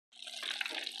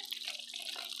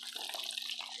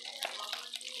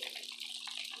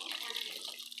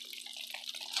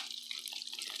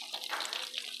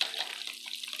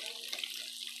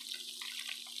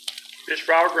Fish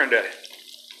fry with Granddaddy.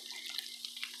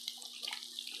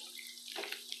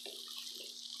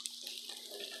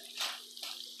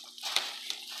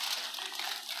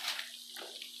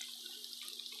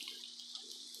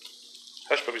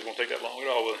 Hush puppies won't take that long at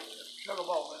all, will they? Shut them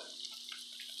off, man.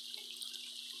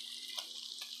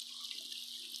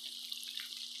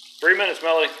 3 minutes,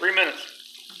 Melody. 3 minutes.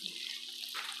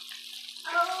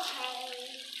 Okay.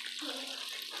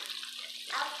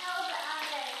 I'll tell the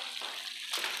others.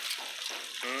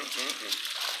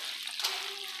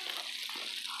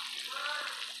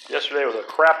 Yesterday was a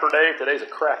crapper day. Today's a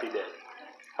crappy day.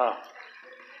 Huh.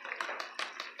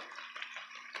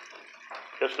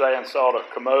 Yesterday I installed a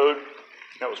commode.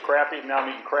 That was crappy. Now I'm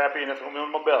eating crappy, and that's going to be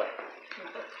on my belly.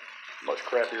 Much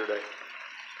crappier day.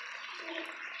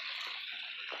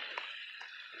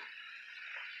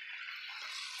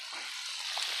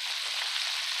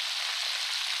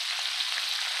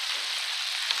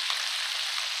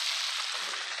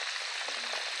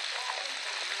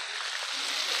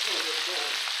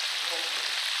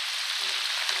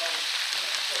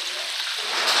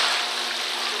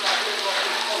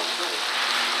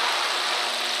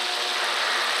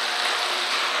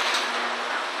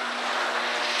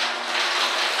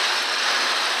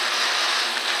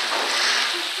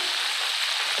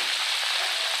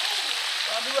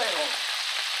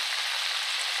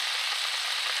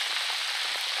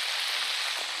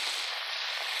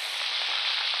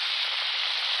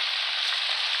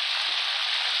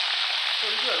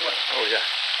 Oh yeah.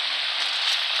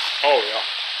 Oh yeah.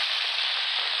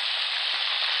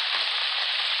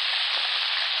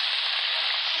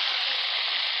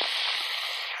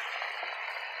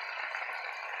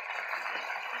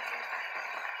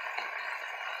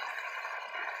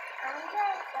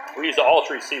 We used the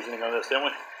Autry seasoning on this, didn't we?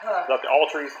 Is that the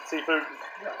Autry Seafood?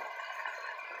 Yeah.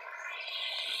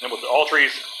 And with the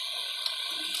Autry's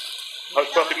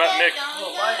hushpuppy mix.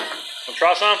 Want to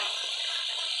try some?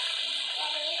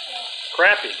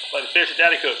 Crappie, like the fish that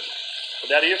Daddy cooks. But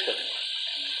Daddy is cooking.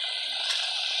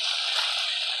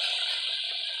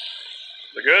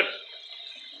 They're good?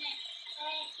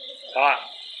 Hot.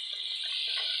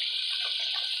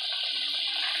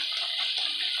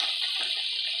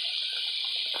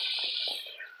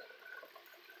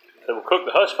 So we'll cook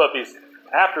the hush puppies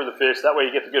after the fish. That way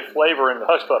you get the good flavor in the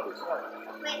hush puppies.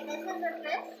 Wait, this is the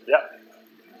fish? Yep.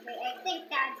 Wait, I think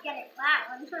Dad's getting flat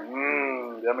one.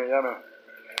 Mmm, yummy, yummy.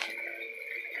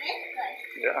 It's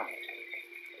good. Yeah.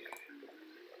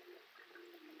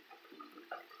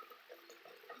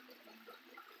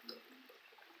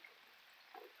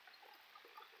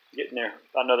 Getting there.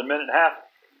 About another minute and a half.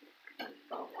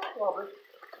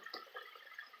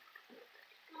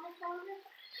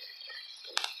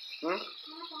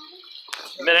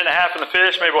 Minute and a half in the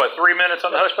fish, maybe what, 3 minutes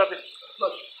on the hush puppies?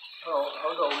 Look,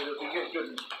 I'll go with it. We get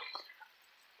good.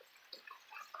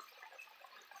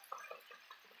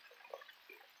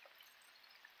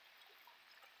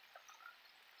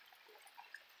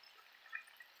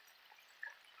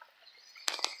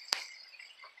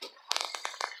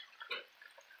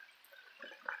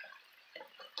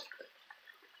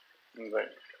 Okay.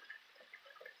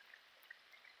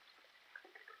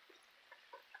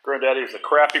 Granddaddy is a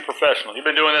crappy professional. You've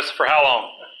been doing this for how long?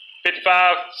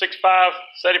 55, 65,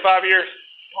 75 years?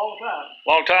 Long time.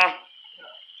 Long time?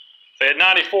 Say at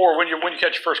 94, when you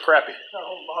catch your first crappie? I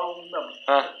don't remember.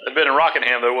 Huh? It'd been in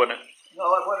Rockingham though, wouldn't it? No,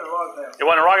 I went to Rockingham. It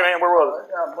wasn't in Rockingham? Where was Right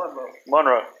down Monroe. it?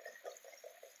 Monroe.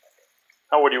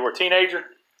 How old were you? A teenager?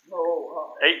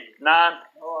 No, 8, 9? no,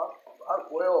 I was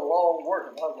well long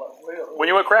working. I was like well. When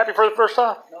you went crappie for the first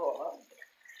time? No,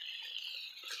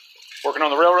 Working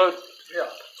on the railroad? yeah.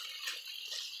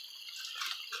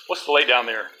 What's the lake down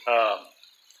there?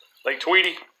 Lake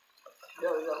Tweedy? Yeah,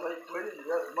 we got Lake Tweedy, we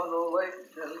got Monroe Lake,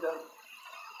 and we got.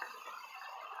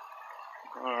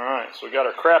 All right, so we got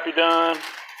our crappie done.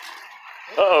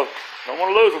 Uh-oh, don't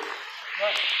want to lose them.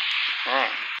 Right. All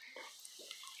right.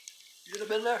 You have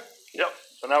been there? Yep,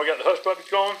 so now we got the hush puppies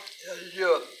going. Yeah, did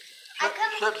you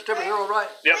set the temperature all right?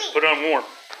 Yep, put it on warm.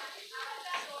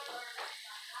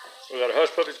 So we got our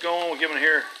hush puppies going. We'll give them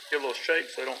here, give a little shake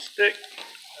so they don't stick.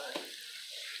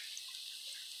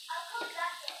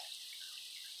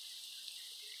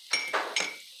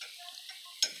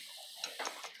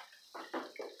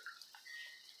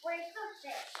 Where's the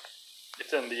fish?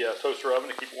 It's in the toaster oven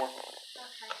to keep warm.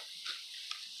 Okay.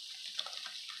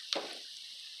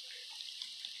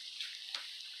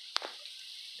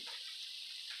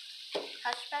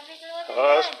 Hush puppies are looking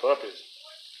Hush good. puppies.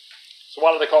 So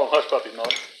why do they call them hush puppies,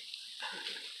 Mother?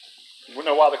 We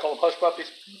know why they call them hush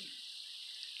puppies?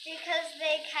 Because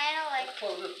they kind of like.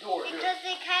 Close this door here. Because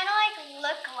they kind of like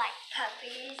look like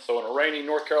puppies. So on a rainy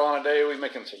North Carolina day, we're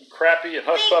making some crappie and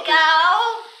hush There you puppies.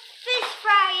 go. Fish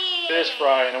frying. Fish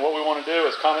frying. And what we want to do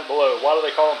is comment below. Why do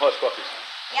they call them hush puppies?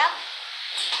 Yep.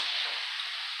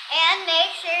 And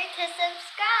make sure to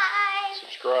subscribe.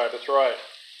 Subscribe, that's right.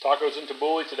 Tacos in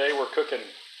Tabuli. Today we're cooking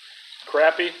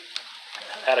crappie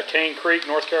out of Cane Creek,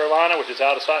 North Carolina, which is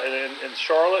out of in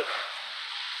Charlotte.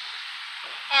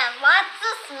 And lots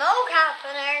of smoke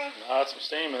happening. That's some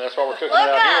steam, and that's why we're cooking Look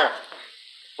it out here. up.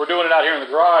 We're doing it out here in the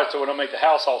garage so we don't make the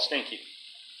house all stinky.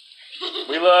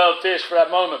 We love fish for that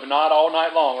moment, but not all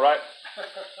night long, right?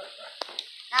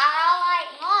 Not all night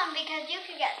long because you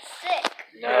could get sick.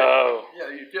 No. Yeah,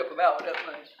 you dip them out with that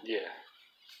thing. Yeah.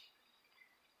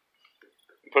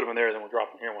 Put them in there, then we'll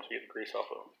drop them here once we get the grease off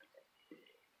of them.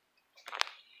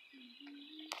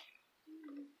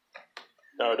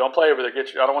 No, don't play over there.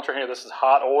 I don't want your hand. This is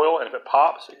hot oil, and if it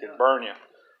pops, it can burn you.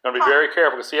 You're going to be very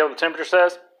careful. Because see how the temperature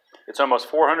says? It's almost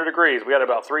 400 degrees. We got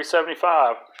about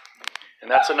 375,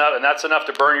 and that's enough. And that's enough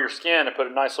to burn your skin and put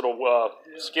a nice little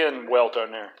skin welt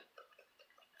on there.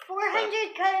 400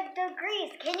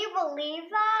 degrees. Can you believe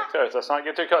that? Okay, so let's not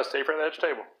get too close. Stay from the edge of the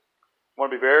table. Want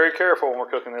to be very careful when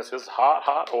we're cooking this. This is hot,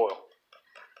 hot oil.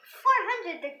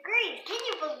 400 degrees. Can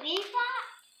you believe that?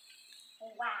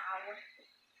 Wow.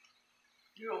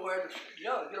 You know where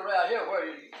get around here where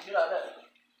you get out of that.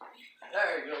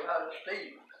 There you go, out of the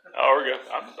steam. Oh, we're good.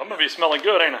 I'm going to be smelling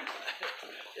good, ain't I?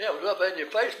 Yeah, it was up in your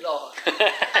face and all. Awesome.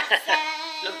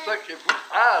 Just put your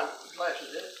eyeglasses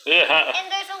in. Yeah. And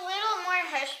there's a little more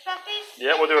hush puppies.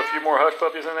 Yeah, we'll do a few more hush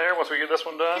puppies in there once we get this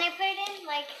one done. Can I put it in?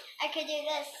 Like, I could do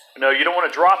this. No, you don't want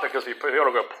to drop it because if you put it,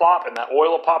 it'll go plop and that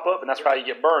oil will pop up and that's how you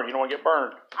get burned. You don't want to get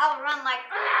burned. I'll run like.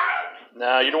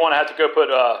 No, you don't want to have to go put,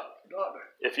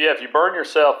 if you burn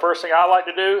yourself, first thing I like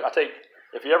to do,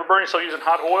 if you ever burn yourself using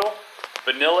hot oil,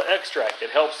 vanilla extract.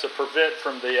 It helps to prevent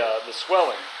from the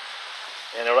swelling.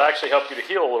 And it'll actually help you to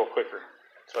heal a little quicker.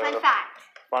 So, Fun fact.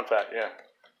 Fun fact, yeah.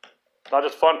 Not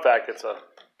just fun fact, it's a...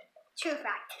 True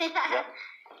fact. Yeah.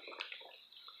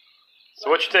 So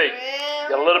what you think?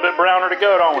 Got a little bit browner to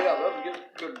go, don't we? Yeah, let them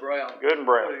get good brown. Good and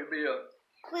brown. It'll be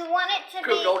We want it to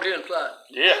cooked be. on the inside.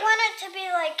 Yeah. We want it to be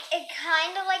like it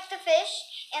kind of like the fish,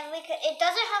 and it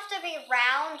doesn't have to be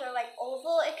round or like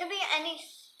oval. It could be any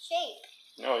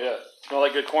shape. Oh, yeah. Smell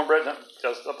like good cornbread? No,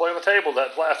 just play on the table,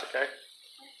 that plastic, okay?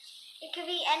 It could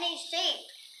be any shape.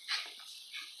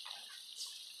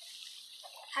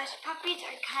 Hush puppies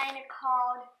are kind of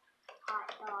called hot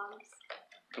dogs.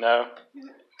 No.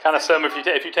 Kind of some. If you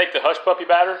take the hush puppy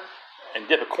batter and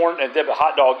dip a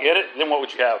hot dog in it, then what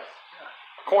would you have?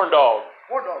 Corn dog.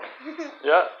 Corn dog.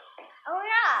 Yeah. Oh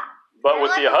yeah. But I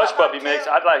with like the a hush hot dog, puppy mix,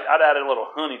 too. I'd add a little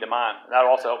honey to mine. That'd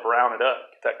also help brown it up,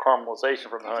 get that caramelization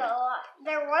from the honey.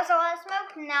 There was a lot of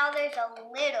smoke. Now there's a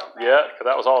little bit. Yeah, because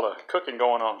that was all the cooking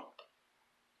going on.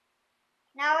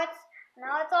 Now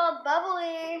it's all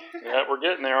bubbly. Yeah, we're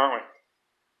getting there, aren't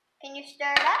we? Can you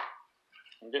stir it up?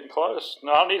 I'm getting close.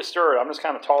 No, I don't need to stir it. I'm just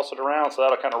kind of toss it around so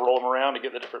that'll kind of roll them around to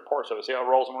get the different parts of it. See how it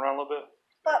rolls them around a little bit?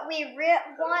 But we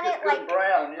want it Good like.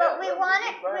 brown, yeah. But we want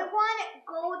it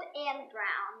gold and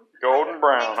brown. Golden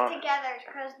brown, mixed huh? together,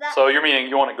 because that. So you're meaning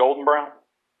you want it golden brown?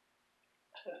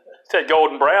 You said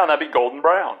golden brown, that'd be golden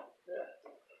brown.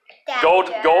 Dad Gold,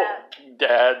 joke.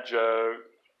 dad joke.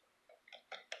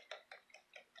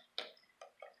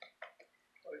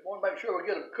 We want to make sure we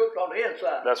get them cooked on the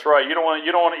inside. That's right. You don't want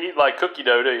to eat like cookie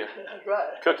dough, do you? That's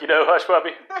right. Cookie dough hush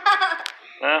puppy?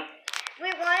 No? We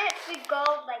want it to be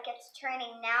gold like it's turning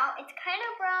now. It's kind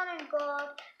of brown and gold,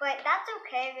 but that's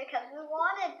okay because we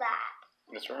wanted that.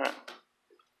 That's right.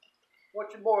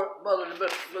 What's your mother and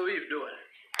Miss Louise doing?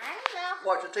 I don't know.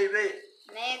 Watching TV?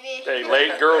 Maybe. Hey,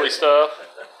 late girly stuff.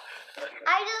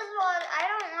 I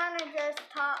don't want to just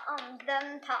talk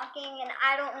them talking and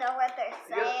I don't know what they're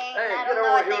saying. Hey, I get don't know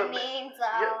over what here they mean, so.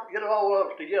 Get all of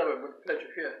us together with the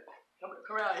picture here. Come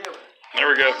around here. There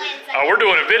we go. Oh, we're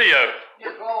doing a video.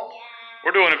 Get all.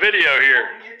 We're doing a video here.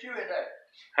 Get you in there.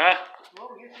 Huh?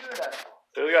 We'll get you in there.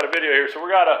 So we got a video here. So we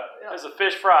got this is a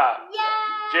fish fry. Yeah.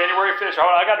 January fish.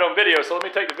 Hold on, I got no video, so let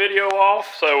me take the video off.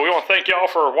 So we want to thank y'all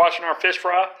for watching our fish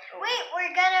fry. Wait,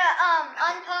 we're gonna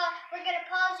unpause. We're gonna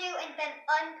pause you and then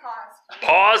unpause.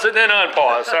 Pause and then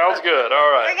unpause. Sounds good. All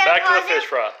right, We're gonna back to the pause it. fish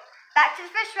fry. Back to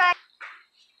the fish fry.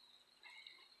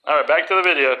 All right, back to the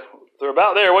video. They're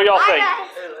about there. What y'all think? Hi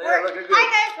guys. Yeah, looking good. Hi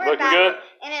guys. We're Looking back. good?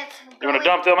 And it's. You want to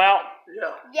going- dump them out?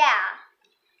 Yeah. Yeah.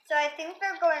 So I think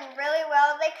they're going really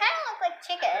well. They kind of look like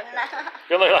chicken.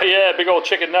 They look like, yeah, big old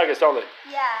chicken nuggets, don't they?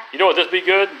 Yeah. You know what? This be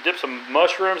good. Dip some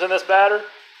mushrooms in this batter.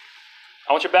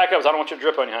 I want you to back up, 'cause I don't want you to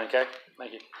drip on you, honey. Okay?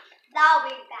 Thank you. That'll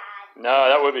be bad. No,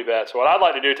 that would be bad. So what I'd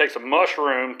like to do is take some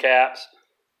mushroom caps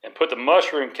and put the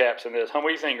mushroom caps in this. What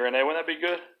do you think, Granddad? Wouldn't that be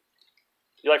good?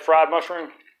 You like fried mushroom?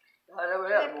 I never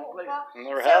had one, please.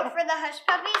 Never So had them? for the hush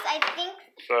puppies, I think.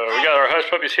 So we got our hush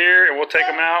puppies here, and we'll take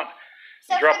them out.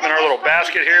 So Drop for them in the our little hush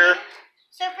basket puppy here. thing,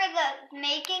 So for the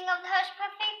making of the hush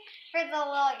puppy, for the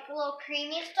little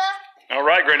creamy stuff. All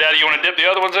right, Granddaddy, you want to dip the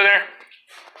other ones in there?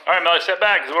 All right, Melly, step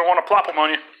back because we don't want to plop them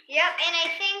on you. Yep, and I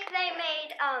think they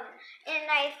made and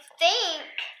I think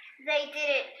they did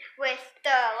it with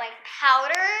the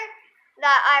powder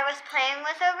that I was playing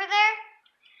with over there.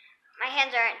 My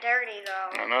hands aren't dirty though.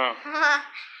 I know.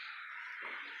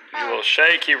 Give a little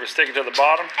shake. Keep it sticking to the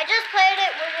bottom. I just played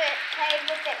with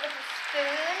it with a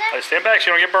spoon. Hey, stand back so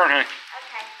you don't get burned, honey.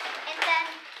 Okay, and then.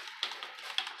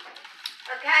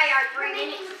 Okay, our 3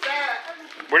 minutes is up.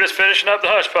 We're just finishing up the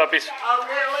hush puppies. Oh,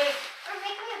 really? We're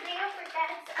making a video for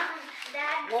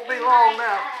Dad's Won't be long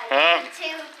now.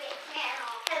 YouTube channel.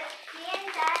 'Cause me and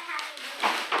Dad have a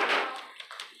YouTube channel.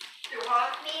 You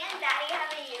what? Me and Daddy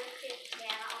have a YouTube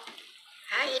channel.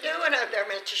 How you doing up there,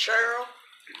 Mr. Cheryl?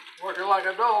 Working like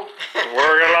a dog.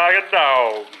 Working like a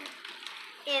dog.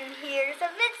 And here's a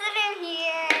visitor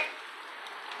here.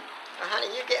 Well,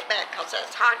 honey, you get back, because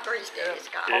that's hot grease Daddy's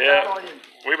got. Yeah.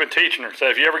 We've been teaching her. So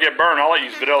if you ever get burned, I'll let you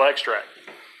use vanilla extract.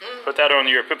 Put that on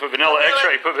your, put vanilla really?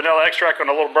 extract. You put vanilla extract on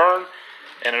a little burn,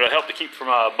 and it'll help to keep from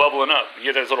bubbling up. You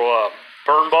get those little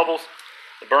burn bubbles,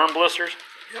 the burn blisters.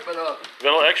 Yeah, but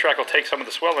Vanilla extract will take some of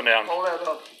the swelling down. all that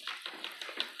up.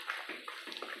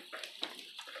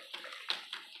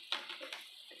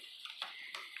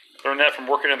 Learned that from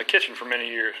working in the kitchen for many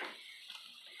years.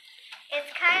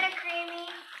 It's kind of creamy.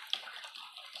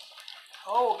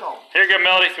 Oh, go. Here you go,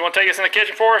 Melody. You want to take us in the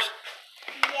kitchen for us?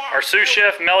 Yeah. Our sous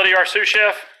chef, Melody, our sous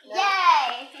chef.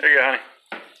 Yay. There you go, honey.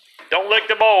 Don't lick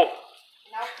the bowl.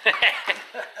 Nope.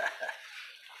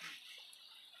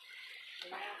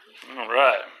 All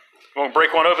right. We'll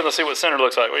break one open. Let's see what the center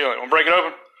looks like. What do you want to break it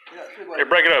open? Yeah, see what Here,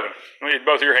 break it open. Let me use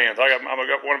both of your hands. I got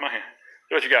one in my hand.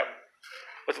 See what you got.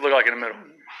 What's it look like in the middle?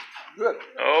 Good.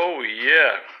 Oh,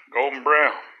 yeah. Golden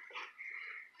brown.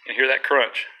 You hear that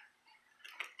crunch.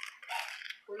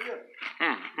 Pretty good.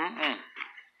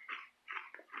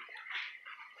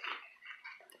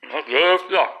 That's good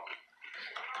stuff.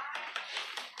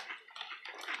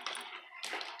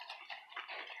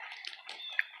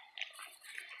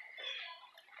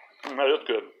 That is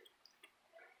good.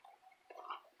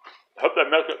 I hope that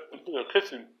makes it into the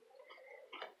kitchen.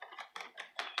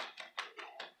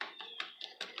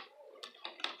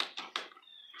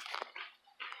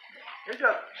 It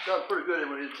got pretty good in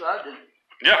the inside, didn't it?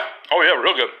 Yeah. Oh, yeah,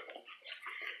 real good.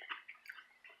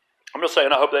 I'm just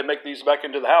saying, I hope they make these back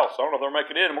into the house. I don't know if they'll make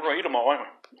it in, and we're going to eat them all, ain't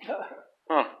we?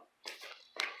 Huh.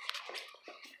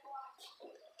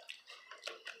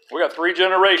 We got 3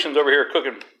 generations over here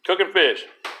cooking fish.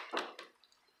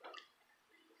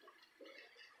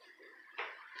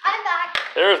 I'm back.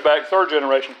 There's back, 3rd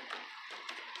generation.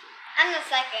 I'm the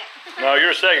second. No,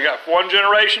 you're second. You got 1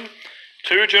 generation,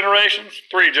 2 generations,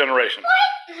 3 generations.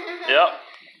 What? Yep.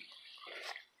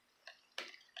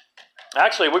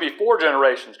 Actually, it would be 4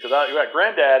 generations because you got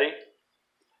Granddaddy,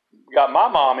 you got my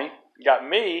mommy, you got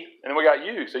me, and then we got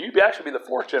you. So you'd actually be the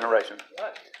 4th generation.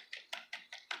 Right.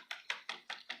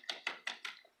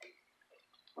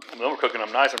 And then we're cooking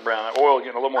them nice and brown. That oil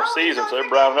getting a little more Oh, seasoned, so don't they're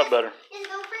browning up forget- better. And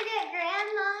don't forget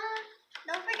Grandma.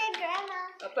 Don't forget Grandma.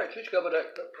 I think she's coming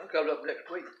up next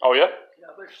week. Oh, yeah?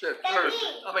 Yeah, I think she said Daddy.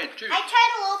 Thursday. I mean, Tuesday. I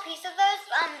tried a little piece of those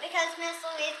because Miss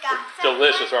Louise got some.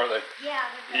 Delicious, aren't they? Yeah,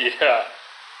 they're good. Yeah.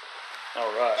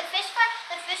 All right. The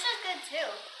fish is good too.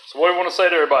 So what do you want to say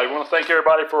to everybody? We want to thank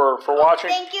everybody for watching.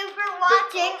 Thank you for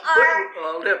watching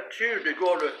our. Left Tuesday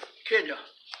going to Kenya.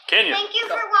 Kenya. Thank you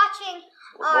for watching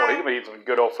Boy, our. you can be eating some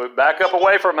good old food. Back up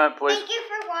away for a minute, please. Thank you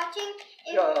for watching.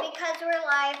 Yeah. Because we're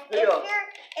live. Yeah.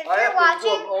 If I you're asked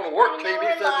him to watching, go on the work I team. know He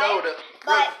we're said no live, to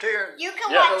but Presbyterian you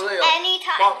can Yeah. watch So they'll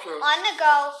anytime sponsor on the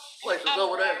go. places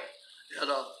over there. And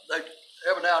they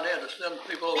every now and then to send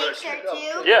people over Make there. sure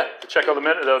to Yeah, to check on the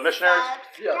missionaries.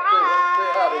 Yeah, say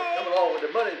how they come along with the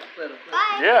money to send them.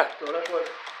 Bye. Yeah, So that's what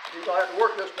he's gonna have to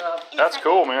work this time. that's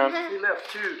cool, man. He left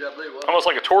Tuesday, I believe. Almost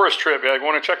like a tourist trip. Yeah,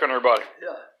 going to check on everybody.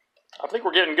 Yeah. I think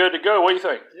we're getting good to go. What do you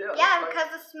think? Yeah. Yeah, because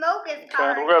the smoke is Okay,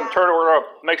 powering we're going to turn it. We're going to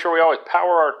make sure we always power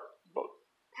our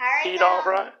Power it heat down. off,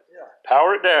 right? Yeah.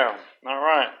 Power it down. All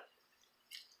right.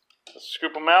 Let's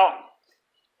scoop them out.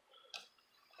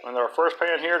 And our first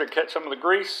pan here to catch some of the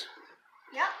grease.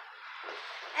 Yep.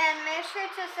 And make sure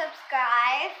to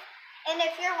subscribe. And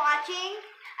if you're watching,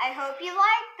 I hope you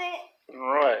liked it.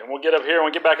 All right, and we'll get up here and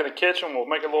we'll get back in the kitchen. We'll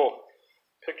make a little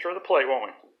picture of the plate, won't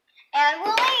we? And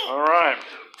we'll eat. All right.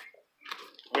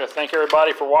 We gotta thank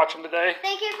everybody for watching today.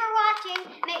 Thank you for watching.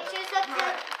 Make sure to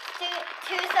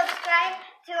subscribe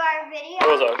to our video. It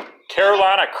was a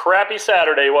Carolina Crappie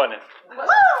Saturday, wasn't it?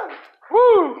 Woo!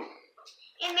 Woo!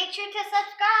 And make sure to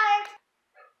subscribe.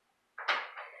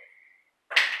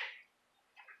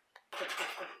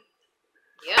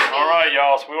 All right,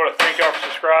 y'all. So we want to thank y'all for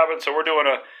subscribing. So we're doing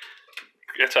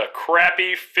it's a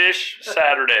crappie fish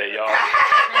Saturday, y'all.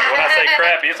 When I say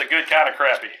crappie, it's a good kind of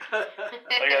crappie. Look at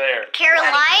there.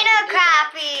 Carolina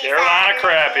crappie. Carolina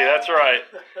crappie. That's right.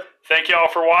 Thank y'all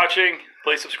for watching.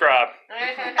 Please subscribe.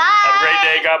 Bye. Have a great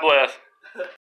day. God bless.